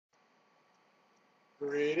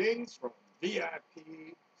Greetings from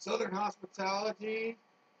VIP Southern Hospitality,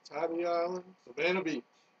 Tybee Island, Savannah Beach.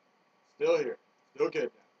 Still here, still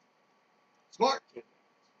kidnapped. Smart kidnapped.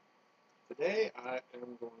 Today I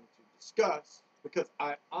am going to discuss, because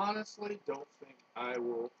I honestly don't think I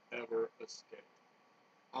will ever escape.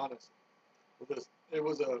 Honestly. Because it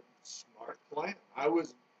was a smart plan. I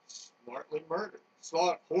was smartly murdered.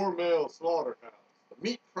 Hormel slaughterhouse, the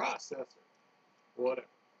meat processor, whatever.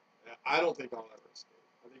 I don't think I'll ever escape.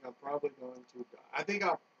 I think I'm probably going to die.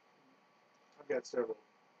 I've got several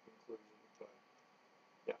conclusions, but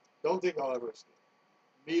yeah, don't think I'll ever escape.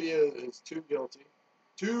 Media is too guilty.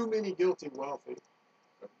 Too many guilty wealthy.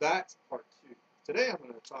 But that's part two. Today I'm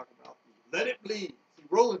going to talk about the Let It Bleed. See,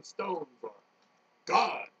 Rolling Stones are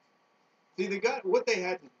God. See, what they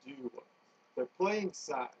had to do was, they're playing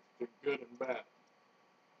sides, the good and bad.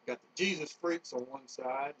 You got the Jesus freaks on one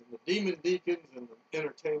side, and the demon deacons and the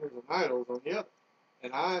entertainers and idols on the other.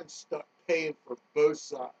 And I'm stuck paying for both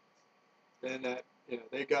sides. And that,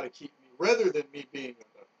 they got to keep me, rather than me being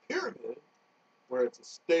a pyramid, where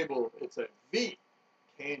it's a V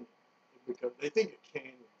canyon, because they think a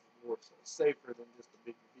canyon is more so safer than just a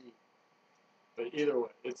big V. But either way,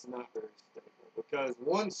 it's not very stable, because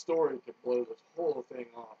one story could blow this whole thing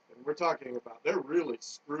off. And we're talking about, they're really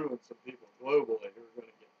screwing some people globally who are going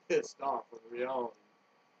to get pissed off when the reality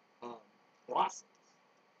blossoms.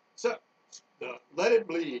 So, Let It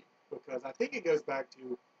Bleed, because I think it goes back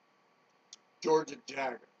to Georgia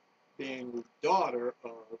Jagger being the daughter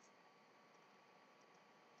of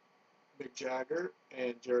Mick Jagger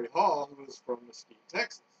and Jerry Hall, who was from Mesquite,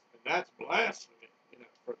 Texas. And that's blasphemy,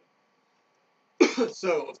 for them.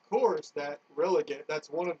 So, of course, that's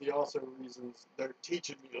one of the also reasons they're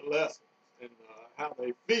teaching me the lessons and how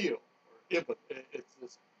they feel, or empathy. It's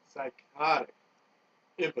this psychotic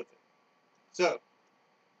empathy. So,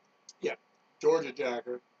 yeah, Georgia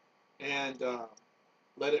Jagger and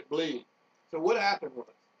Let It Bleed. So what happened was,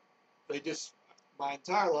 my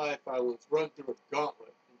entire life I was run through a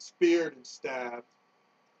gauntlet and speared and stabbed,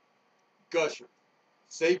 gushers,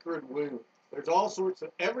 sacred wounds. There's all sorts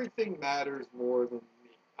of, everything matters more than me.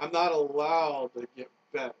 I'm not allowed to get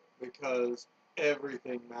better because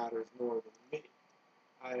everything matters more than me.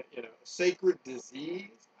 Sacred disease,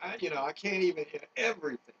 I can't even,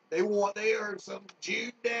 everything. They are some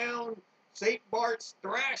Jude down, St. Bart's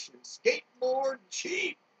thrashing, skateboard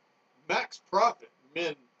cheap, max profit,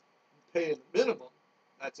 men paying the minimum.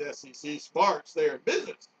 That's SEC smarts, they're in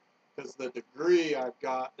business. Because the degree I've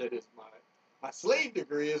got that is my slave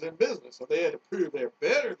degree is in business. So they had to prove they're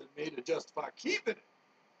better than me to justify keeping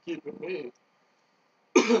me.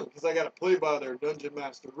 Because I got to play by their dungeon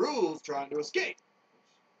master rules trying to escape.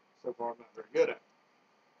 Which so far I'm not very good at.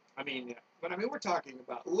 But we're talking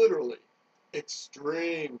about literally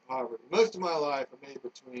extreme poverty. Most of my life I made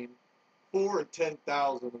between $4,000 and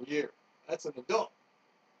 $10,000 a year. That's an adult.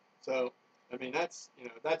 So,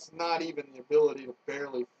 that's not even the ability to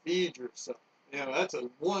barely feed yourself. That's a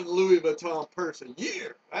one Louis Vuitton purse a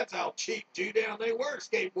year. That's how cheap Jew-down they were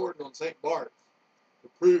skateboarding on St. Bart's to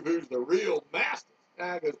prove who's the real master.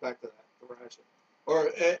 It goes back to that thrashing.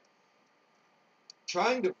 Or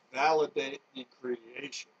trying to validate the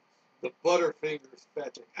creation, the Butterfingers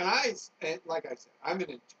fetching. And like I said, I'm an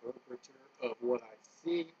interpreter of what I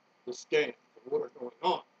see, the scams, of what are going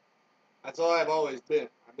on. That's all I've always been.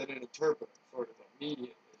 I've been an interpreter, sort of a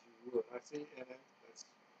medium, as you would. I see,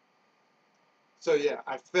 so yeah,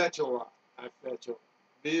 I fetch a lot. I fetch a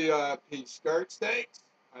VIP skirt steaks.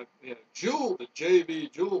 The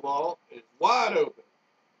JV Jewel Vault is wide open.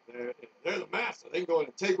 They're the master. They can go in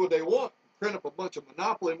and take what they want, and print up a bunch of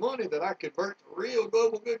monopoly money that I convert to real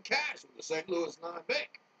global good cash with the St. Louis 9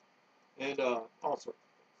 Bank. And all sorts of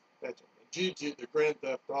things. Fetch them. The GT, the Grand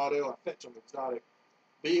Theft Auto, I fetch them exotic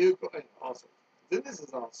vehicle, and all sorts of things. Then this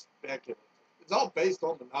is all speculative. It's all based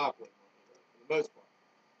on monopoly money, though, for the most part.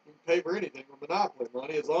 You can pay for anything with monopoly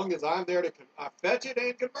money as long as I'm there to I fetch it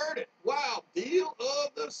and convert it. Wow, deal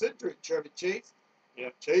of the century, Chevy Chase. Yeah,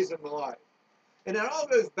 chasing my life. And it all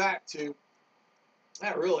goes back to,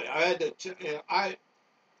 not really, I had to,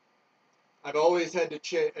 I've always had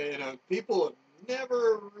to, people have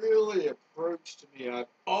never really approached me. I've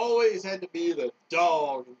always had to be the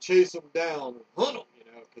dog and chase them down and hunt them,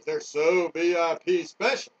 because they're so VIP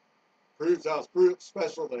special. Proves how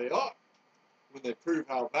special they are when they prove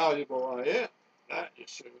how valuable I am. That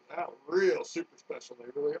just shows how real super special they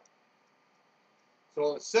really are.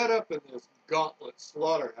 So I was set up in this gauntlet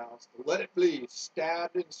slaughterhouse to let it bleed,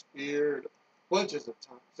 stabbed and speared bunches of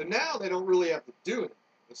times. So now they don't really have to do it.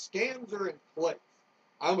 The scams are in place.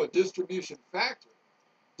 I'm a distribution factory,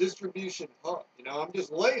 distribution hub. I'm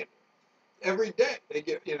just laying it. every day. They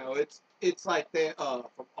get, it's like they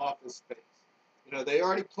from Office Space. They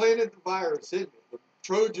already planted the virus in me. The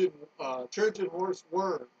Trojan horse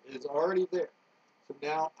worm is already there. So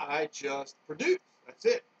now I just produce. That's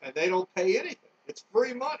it, and they don't pay anything. It's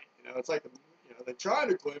free money. It's like they try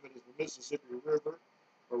to claim it as the Mississippi River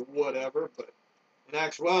or whatever, but in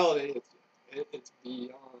actuality, it's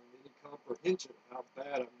beyond any comprehension of how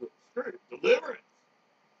bad I'm getting screwed. Deliverance.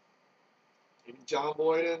 Even John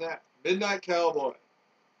Boyd in that. Midnight Cowboy.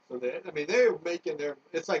 So they're making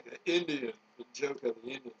it's like the Indians, the joke of the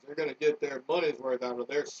Indians. They're going to get their money's worth out of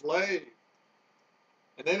their slaves.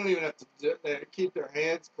 And they don't even have to keep their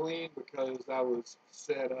hands clean because that was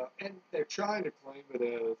set up. And they're trying to claim it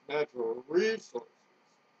as natural resources,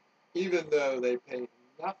 even though they pay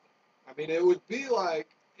nothing. I mean, it would be like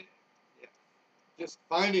just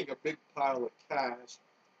finding a big pile of cash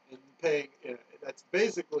and paying. That's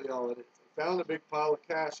basically all it is. They found a big pile of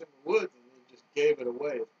cash in the woods and they just gave it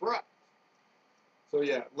away as bribes. So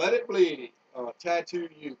yeah, let it bleed. Tattoo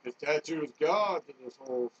you, because tattoo is God to this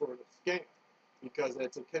whole sort of scam. Because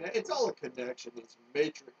it's all a connection. It's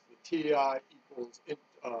MAtRiX, the TI equals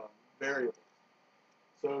variables.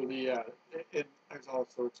 So and there's all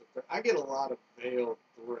sorts of things. I get a lot of veiled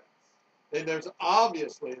threats. And there's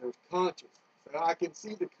consciousness. So I can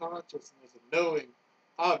see the consciousness of knowing,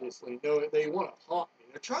 obviously, they want to haunt me.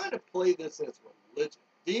 They're trying to play this as religion.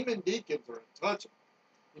 Demon deacons are untouchable.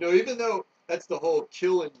 Even though that's the whole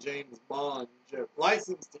killing James Bond joke.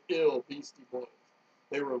 License to Ill, Beastie Boys.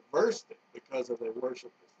 They reversed it because they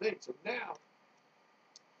worship this thing. So now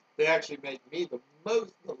they actually make me the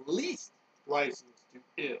least licensed to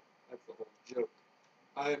ill. That's the whole joke.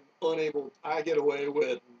 I get away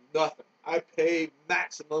with nothing. I pay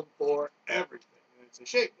maximum for everything. And it's a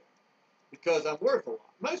shakedown because I'm worth a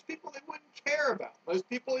lot. Most people, they wouldn't care about. Most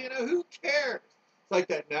people, who cares? It's like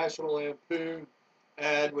that National Lampoon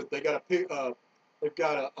ad with they've got a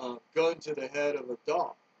gun to the head of a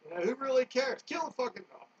dog. Who really cares? Kill a fucking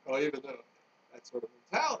dog. Oh, even though that's sort of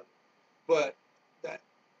mentality. But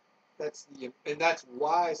that's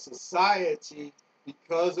why society,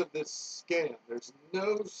 because of this scam, there's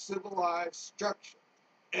no civilized structure.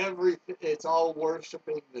 It's all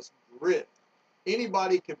worshiping this grid.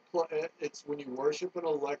 Anybody can play. It's when you worship an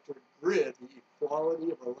electric grid, the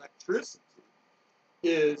equality of electricity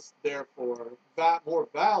is therefore more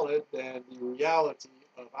valid than the reality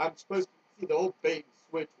of I'm supposed to see the whole bait and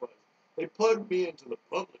switch was. They plugged me into the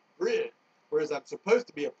public grid, whereas I'm supposed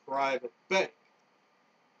to be a private bank.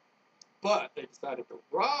 But they decided to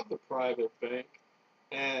rob the private bank,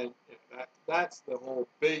 and that's the whole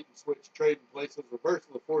bait and switch, trading places,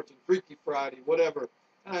 reversal of fortune, Freaky Friday, whatever.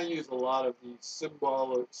 And I use a lot of these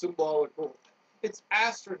symbolical, it's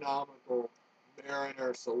astronomical,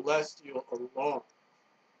 mariner, celestial alarm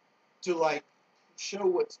to show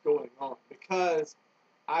what's going on, because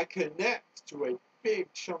I connect to a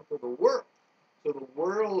big chunk of the world. So the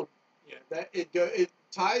world, it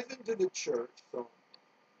ties into the church, so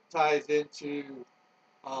ties into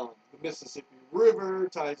the Mississippi River,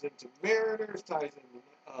 ties into mariners, ties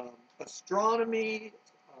into astronomy,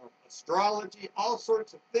 astrology, all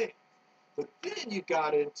sorts of things. But then you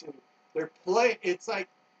got into it's like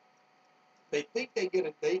they think they get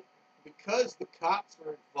a because the cops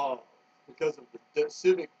are involved, because of the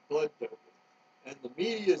civic blood doping, and the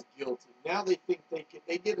media is guilty. Now they think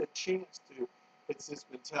they get a chance to. It's this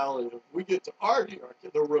mentality of we get to argue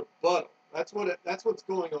the rebuttal. That's what's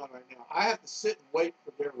going on right now. I have to sit and wait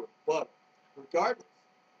for their rebuttal, regardless.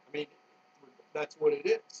 I mean, that's what it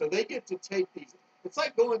is. So they get to take these. It's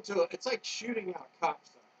like it's like shooting out cop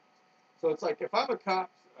sirens. So it's like if I'm a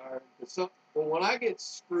cop siren, when I get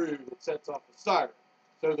screwed, it sets off a siren.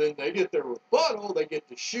 So then they get their rebuttal. They get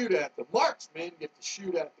to shoot at the marksman, get to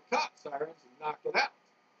shoot at the cop sirens and knock it out.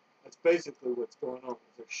 That's basically what's going on.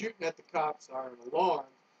 They're shooting at the cop siren alarms,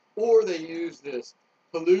 or they use this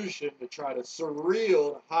pollution to try to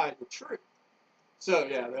surreal to hide the truth. So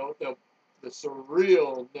yeah, the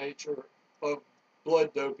surreal nature of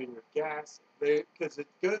blood doping or gassing, because it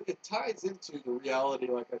ties into the reality,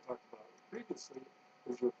 like I talked about previously.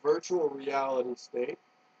 There's your virtual reality state,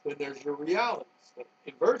 then there's your reality state.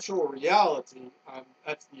 In virtual reality,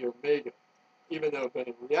 that's the omega, even though but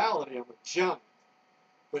in reality I'm a giant.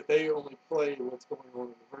 But they only play what's going on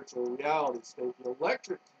in the virtual reality state. The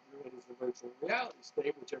electric grid is the virtual reality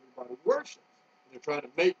state, which everybody worships. And they're trying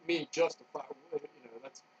to make me justify,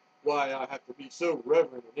 that's why I have to be so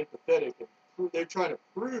reverent and empathetic. And they're trying to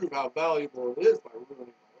prove how valuable it is by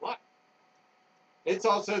ruining my life. It's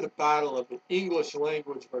also the battle of the English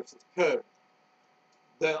language versus code.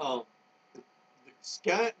 The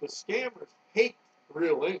scammers hate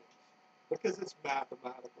real English. because it's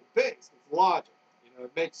mathematical based. It's logic. You know,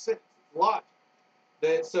 it makes sense. It's logic.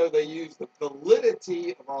 So they use the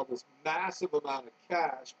validity of all this massive amount of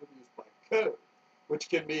cash produced by code, which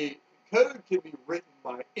code can be written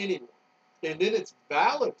by anyone. And then it's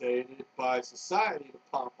validated by society to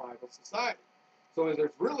pop idle society. So there's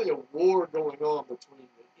really a war going on between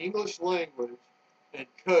the English language and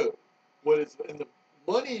code. And the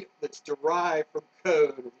money that's derived from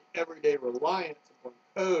code and the everyday reliance upon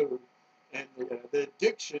code and the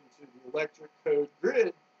addiction to the electric code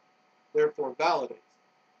grid, therefore validates.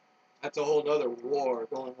 That's a whole other war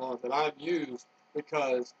going on that I'm used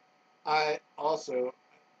because I also,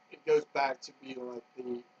 it goes back to me like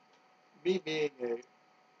me being a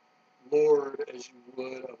lord, as you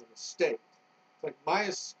would, of an estate. It's like my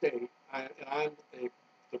estate, and I'm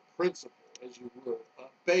the principal, as you would, a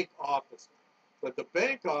bank officer. But the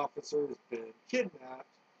bank officer has been kidnapped,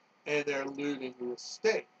 and they're looting the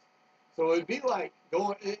estate. So it'd be like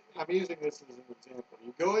I'm using this as an example.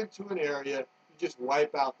 You go into an area, you just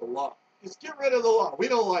wipe out the law. Just get rid of the law. We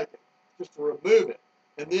don't like it. Just to remove it.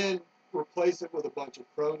 And then replace it with a bunch of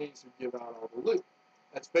cronies who give out all the loot.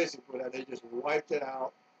 That's basically what they just wiped it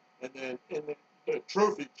out, and then a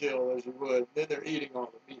trophy kill, as you would. And then they're eating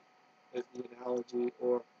all the meat, as the analogy.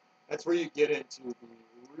 Or that's where you get into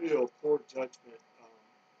the real poor judgment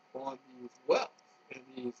on these wells and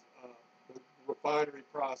these the refinery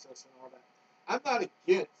process and all that. I'm not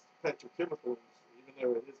against petrochemical industry, even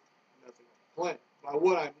though it is nothing on the planet. But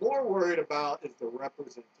what I'm more worried about is the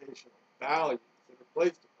representational values that are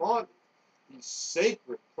placed upon these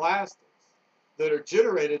sacred plastics that are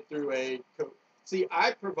generated through see,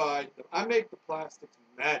 I make the plastics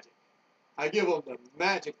magic. I give them the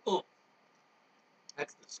magic oomph.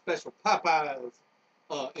 That's the special Popeyes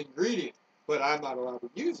ingredient, but I'm not allowed to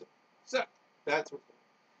use it. So, that's what's going on.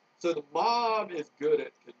 So the mob is good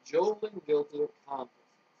at cajoling guilty accomplices.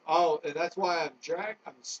 Oh, and that's why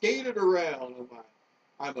I'm skated around on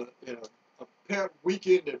I'm a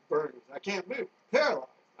weekend at Bernie's. I can't move, paralyzed.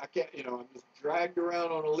 I can't, I'm just dragged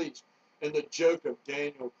around on a leash. And the joke of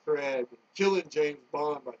Daniel Craig and killing James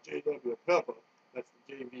Bond by J.W. Pepper, that's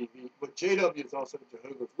the JVV. But J.W. is also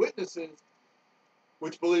Jehovah's Witnesses,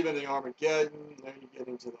 which believe in the Armageddon. Then you get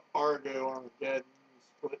into the Armageddon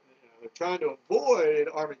split. They're trying to avoid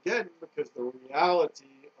Armageddon because the reality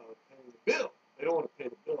of paying the bill. They don't want to pay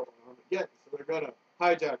the bill on Armageddon, so they're going to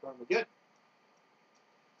hijack Armageddon.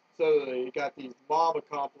 So they got these mob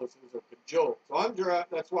accomplices of cajole. So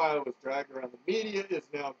that's why I was dragged around. The media is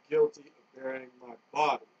now guilty of burying my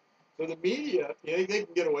body. So the media, they can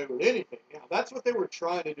get away with anything. Now, that's what they were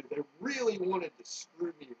trying to do. They really wanted to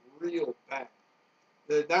screw me real bad.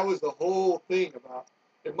 That was the whole thing about,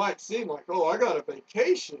 it might seem like, oh, I got a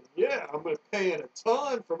vacation. Yeah, I'm going to pay in a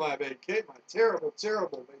ton for my vacation, my terrible,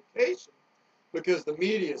 terrible vacation, because the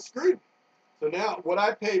media screwed me. So now, what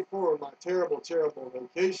I paid for my terrible, terrible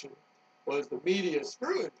vacation was the media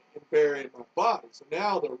screwing me and burying my body. So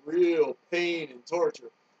now the real pain and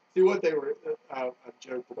torture. See what they were, I've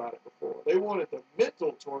joked about it before. They wanted the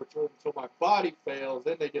mental torture until my body fails,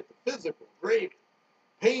 then they get the physical gravy,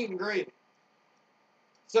 pain gravy.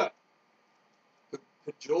 So, the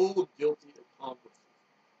cajoled guilty accomplices.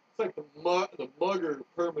 It's like the mugger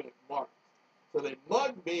permanent mark. So they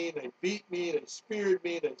mugged me, they beat me, they speared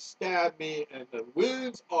me, they stabbed me, and the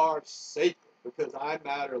wounds are sacred because I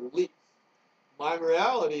matter least. My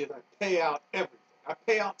reality is I pay out everything. I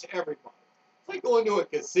pay out to everybody. It's like going to a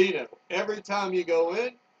casino. Every time you go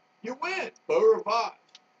in, you win. Beau rivage.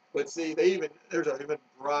 But see, there's even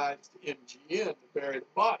bribes to MGM to bury the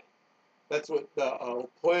body. That's what the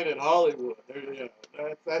Planet Hollywood.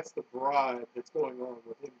 That's the bribe that's going on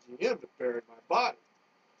with MGM to bury my body.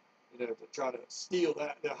 To try to steal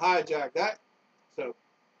that, to hijack that. So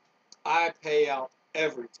I pay out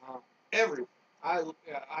every time, everything. I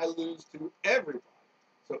lose to everybody.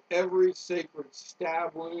 So every sacred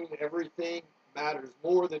stab wound, everything matters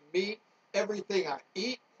more than me. Everything I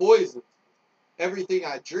eat, poisons. Everything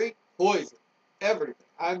I drink, poison. Everything.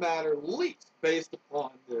 I matter least based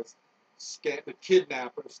upon this scam, the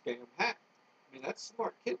kidnapper scam hack. I mean, that's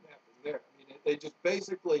smart kidnapping there. I mean, they just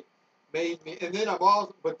basically made me, and then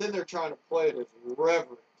but then they're trying to play it as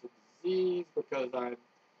reverent to disease because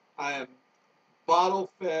I am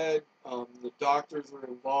bottle fed. The doctors are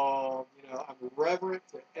involved. I'm reverent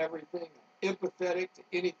to everything. I'm empathetic to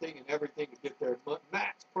anything and everything to get their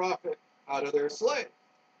max profit out of their slaves.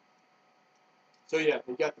 So yeah,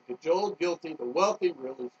 they got the cajoled guilty, the wealthy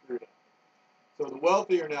really screwed up. So the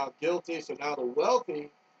wealthy are now guilty. So now the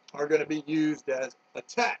wealthy are going to be used as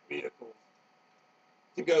attack vehicles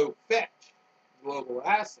to go fetch global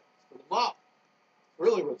assets for the mob.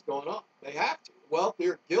 really what's going on. They have to. The wealthy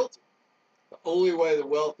are guilty. The only way the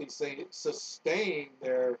wealthy sustain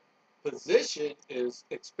their position is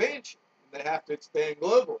expansion. And they have to expand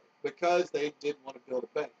globally because they didn't want to build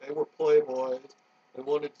a bank. They were playboys. They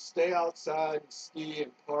wanted to stay outside and ski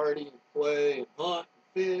and party and play and hunt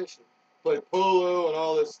and fish and play polo and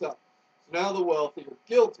all this stuff. So now the wealthy are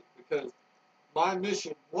guilty because my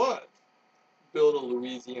mission was build a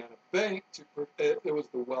Louisiana bank it was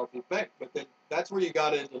the wealthy bank. But then that's where you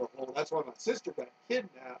got into the whole, that's why my sister got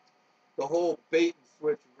kidnapped, the whole bait and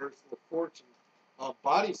switch reversal of fortune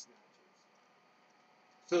body snatchers.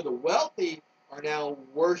 So the wealthy are now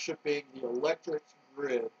worshiping the electric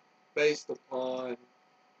grid based upon,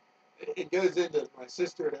 it goes into my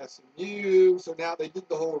sister at SMU, so now they did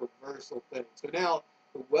the whole reversal thing. So now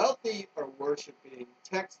the wealthy are worshiping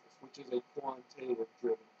Texas, which is a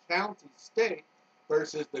quantitative-driven county state,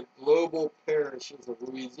 versus the global parishes of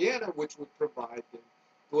Louisiana, which would provide them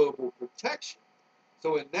global protection.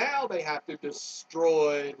 So now they have to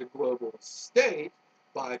destroy the global state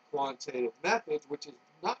by quantitative methods, which is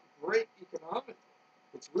not great economically.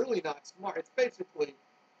 It's really not smart. It's basically,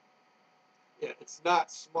 yeah, it's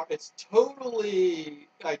not smart. It's totally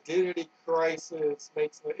identity crisis.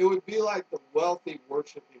 It would be like the wealthy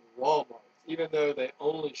worshiping Walmart, even though they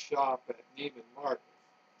only shop at Neiman Marcus.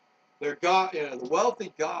 The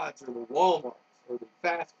wealthy gods are the Walmarts or the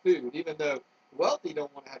fast food, even though the wealthy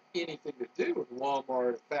don't want to have anything to do with Walmart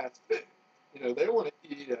or fast food. They want to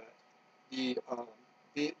eat at the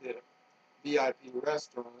VIP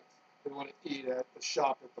restaurants. They want to eat at the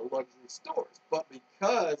shop at the luxury stores. But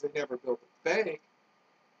because they never built a bank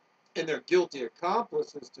and they're guilty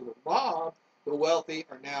accomplices to the mob, the wealthy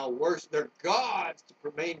are now worse. Their gods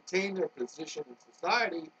to maintain their position in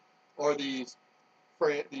society are these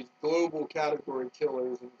global category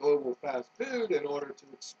killers and global fast food in order to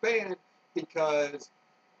expand, because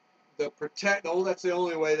that's the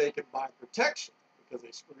only way they can buy protection, because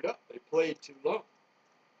they screwed up. They played too low.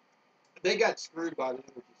 They got screwed by the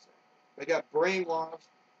energy sector. They got brainwashed.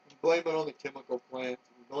 You blame it on the chemical plants.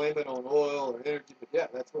 You blame it on oil or energy. But yeah,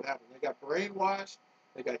 that's what happened. They got brainwashed.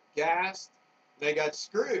 They got gassed. And they got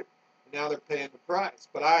screwed. And now they're paying the price.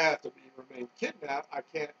 But I have to remain kidnapped. I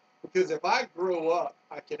can't, because if I grow up,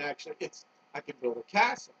 I can build a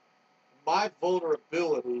castle. My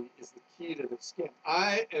vulnerability is the key to the skin.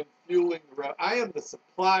 I am I am the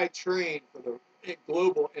supply train for the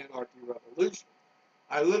global anarchy revolution.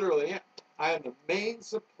 I literally am. I am the main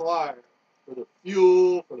supplier for the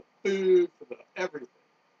fuel, for the food, for the everything,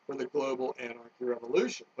 for the global anarchy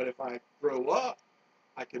revolution. But if I grow up,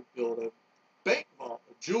 I could build a bank vault,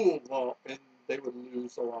 a jewel vault, and they would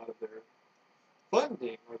lose a lot of their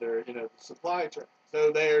funding or their, supply chain.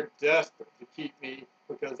 So they're desperate to keep me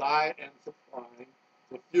because I am supplying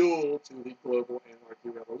the fuel to the global anarchy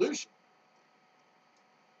revolution.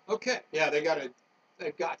 Okay, yeah, they've got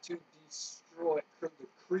to destroy the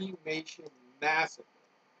cremation massacre,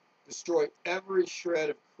 destroy every shred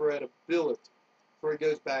of credibility. Before it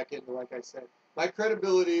goes back into, like I said, my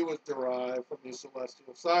credibility was derived from these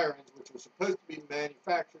celestial sirens, which were supposed to be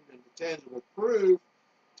manufactured into tangible proof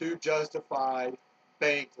to justify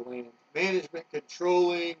bank land management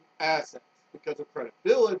controlling assets because of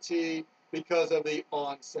credibility, because of the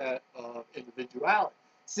onset of individuality.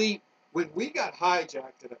 See, when we got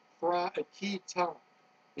hijacked at a key time,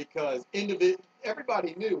 because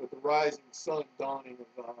everybody knew with the rising sun dawning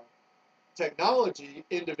of technology,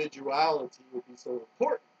 individuality would be so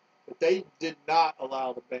important, but they did not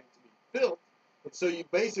allow the bank to be built. And so you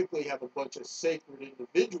basically have a bunch of sacred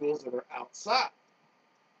individuals that are outside.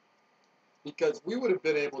 Because we would have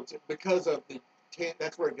been able to, because of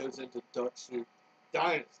that's where it goes into Dutch Soup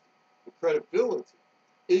Dynasty, the credibility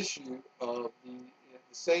issue of the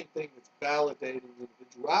same thing that's validating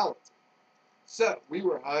individuality. So we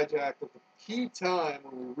were hijacked at the key time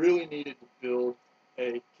when we really needed to build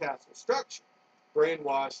a castle structure.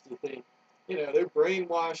 Brainwashed to think, they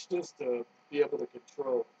brainwashed us to be able to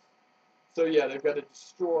control us. So yeah, they've got to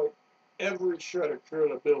destroy every shred of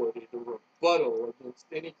credibility, the rebuttal against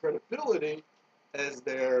any credibility as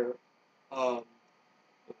their,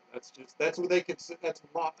 that's what they consider, that's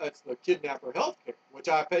the kidnapper healthcare, which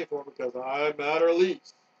I pay for because I'm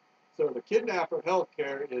MAtRiX. So the kidnapper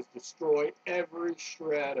healthcare is destroy every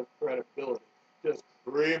shred of credibility, just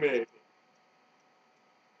cremate it.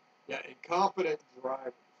 Yeah, incompetent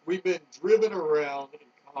drivers. We've been driven around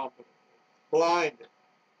incompetently, blinded,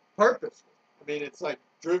 purposely. I mean, it's like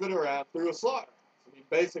driven around through a slaughterhouse. I mean,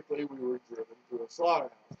 basically, we were driven through a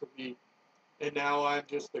slaughterhouse and now I'm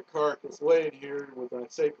just the carcass laying here with my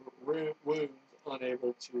sacred wounds,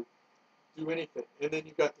 unable to do anything. And then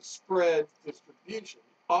you've got the spread distribution,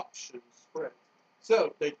 the option spread.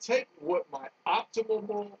 So they take what my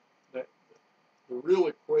optimal, the real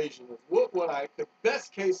equation is what I could,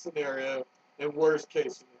 best case scenario and worst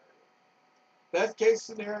case scenario. Best case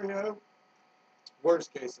scenario,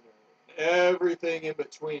 worst case scenario. Everything in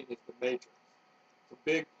between is the matrix. It's a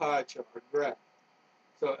big pie chart graph.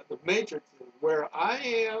 So the matrix is where I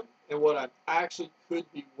am and what I actually could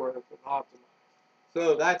be worth and optimized.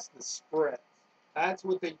 So that's the spread. That's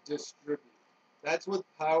what they distribute. That's what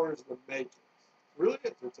powers the matrix. Really,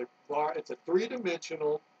 it's a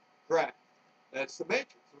three-dimensional graph. That's the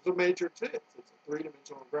matrix. That's what matrix is. It's a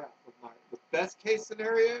three-dimensional graph of the best case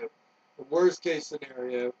scenario, the worst case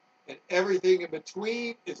scenario, and everything in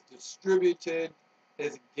between is distributed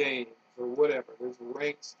as games or whatever. There's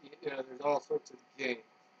ranks, there's all sorts of games.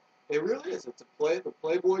 It really is. It's the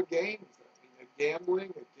Playboy games. I mean, the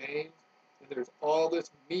gambling, the games, and there's all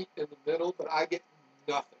this meat in the middle, but I get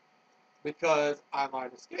nothing because I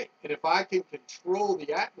might escape. And if I can control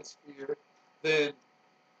the atmosphere, then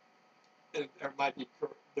there might be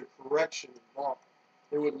the correction involved.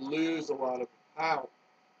 They would lose a lot of power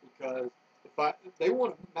because if they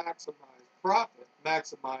want to maximize profit,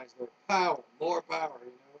 maximize their power, more power,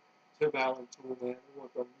 Tim Allen Toolman, they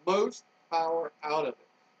want the most power out of it.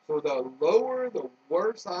 So the lower, the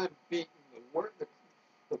worse I'm beaten,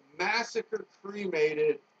 the massacre,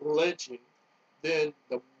 cremated, lynching, then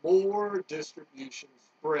the more distribution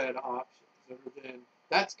spread options.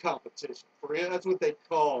 That's competition. That's what they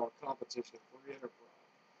call competition, free enterprise.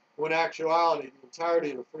 When in actuality, the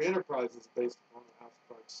entirety of the free enterprise is based upon the house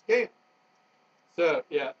card scale. So,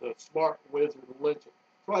 yeah, the smart wizard lynching.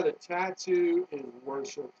 That's why the tattoo is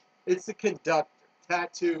worshipped. It's the conductor.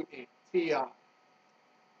 Tattoo ink, TI.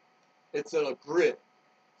 It's a grid.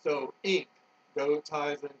 So ink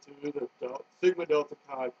ties into the sigma delta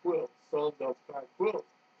chi quilt, some delta chi quilt.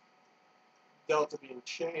 Delta being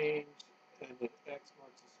change, and then X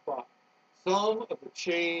marks the spot. Sum of the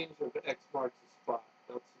change of the X marks the spot.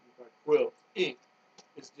 Delta sigma chi quilt. Ink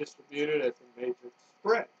is distributed as a matrix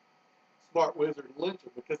spread. Smart wizard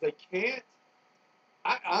lynching because they can't.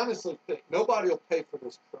 I honestly think nobody will pay for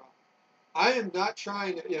this crime. I am not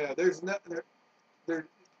trying to. There's no.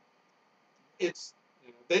 It's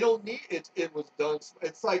they don't need it. It was done.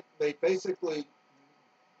 It's like they basically,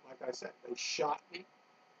 like I said, they shot me,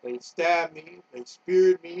 they stabbed me, they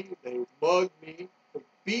speared me, they mugged me, they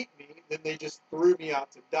beat me, then they just threw me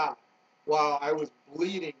out to die while I was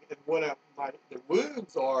bleeding, and the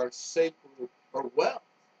wounds are sacred or well,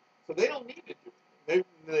 so they don't need to do it.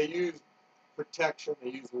 They use protection,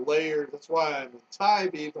 they use layers. That's why I'm in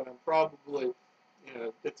Tybee, but I'm probably,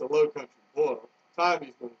 it's a low country boil.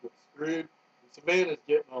 Tybee's going to get screwed. Savannah's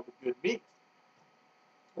getting all the good meat,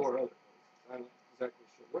 or other places. I'm not exactly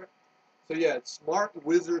sure where. So yeah, it's smart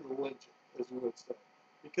wizard lynching, as we would say,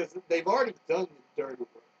 because they've already done the dirty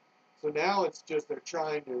work. So now it's just they're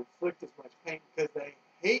trying to inflict as much pain because they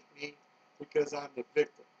hate me because I'm the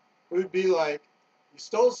victim. It would be like you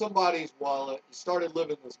stole somebody's wallet, you started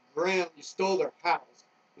living this you stole their house,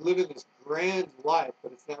 you live in this grand life,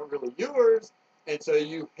 but it's not really yours, and so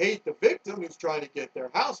you hate the victim who's trying to get their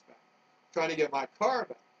house back. Trying to get my car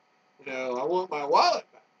back. I want my wallet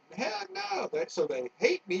back. Heck no. So they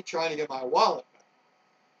hate me trying to get my wallet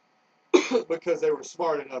back because they were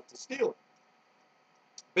smart enough to steal it.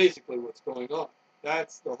 Basically what's going on.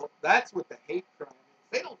 That's what the hate crime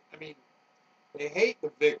is. They hate the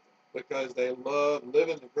victim because they love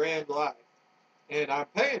living the grand life. And I'm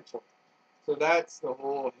paying for it. So that's the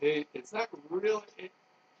whole hate. It's not really,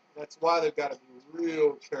 that's why they've got to be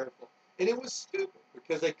real careful. And it was stupid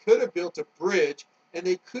because they could have built a bridge and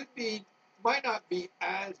they might not be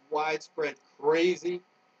as widespread crazy,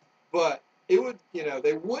 but it would,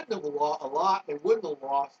 they wouldn't have lost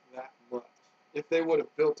that much if they would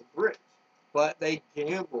have built a bridge. But they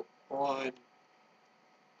gambled on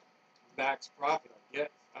max profit, I guess.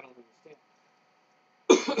 I don't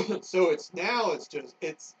understand. So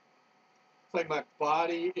it's like my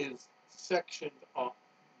body is sectioned off,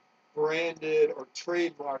 branded or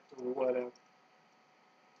trademarked or whatever.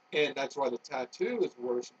 And that's why the tattoo is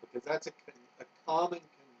worshipped, because that's a common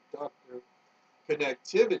conductor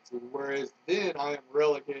connectivity, whereas then I am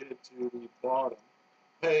relegated to the bottom,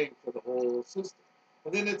 paying for the whole system.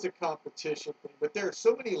 And then it's a competition thing. But there are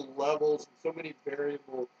so many levels and so many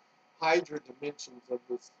variable hydra dimensions of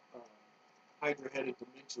this, hydra-headed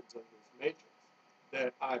dimensions of this matrix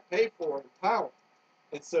that I pay for in power.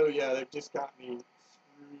 And so, yeah, they've just got me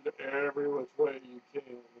screwed every which way you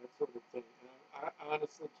can, that sort of thing. And I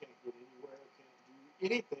honestly can't get anywhere. I can't do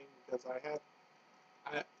anything because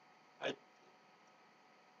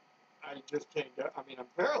I just can't go. I mean, I'm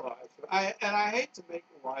paralyzed. I hate to make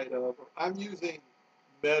light of. I'm using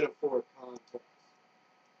metaphor context.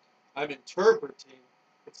 I'm interpreting.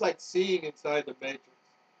 It's like seeing inside the matrix,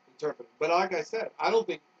 interpreting. But like I said, I don't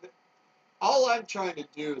think. All I'm trying to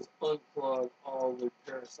do is unplug all the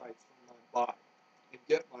parasites from my body and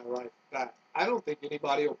get my life back. I don't think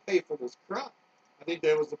anybody will pay for this crime. I think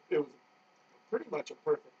it was pretty much a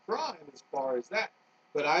perfect crime as far as that.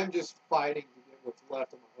 But I'm just fighting to get what's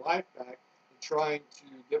left of my life back and trying to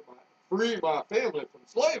get free my family from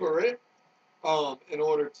slavery, in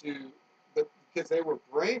order to, but because they were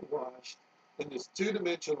brainwashed in this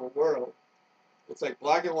two-dimensional world. It's like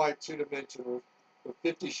black and white two-dimensional with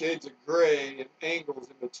 50 shades of gray and angles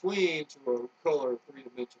in between to a color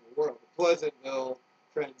three-dimensional world, a Pleasantville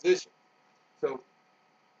transition. So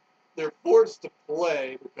they're forced to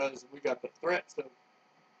play because we got the threats of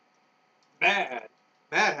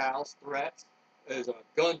madhouse threats as a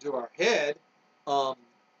gun to our head, for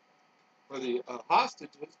the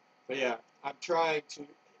hostages. But yeah, I'm trying to.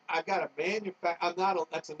 I've got to manufacture. I'm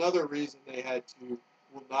not. That's another reason they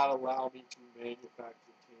will not allow me to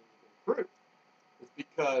manufacture tangible proof. Is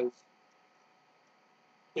because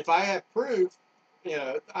if I have proof,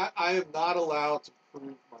 I am not allowed to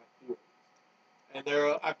prove my theories. And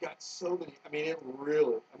I've got so many. I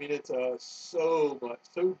mean, it's so much,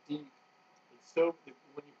 so deep, and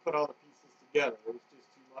when you put all the pieces together, it's just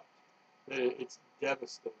too much. It's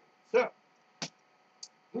devastating. So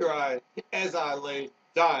as I lay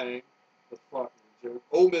dying, the fucking joke,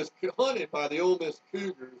 hunted by the Ole Miss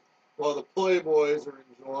Cougars, while the Playboys are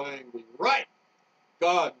enjoying the right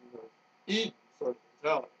garden of Eden sort of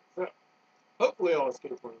mentality. So hopefully I'll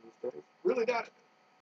escape one of these days. Really doubt it.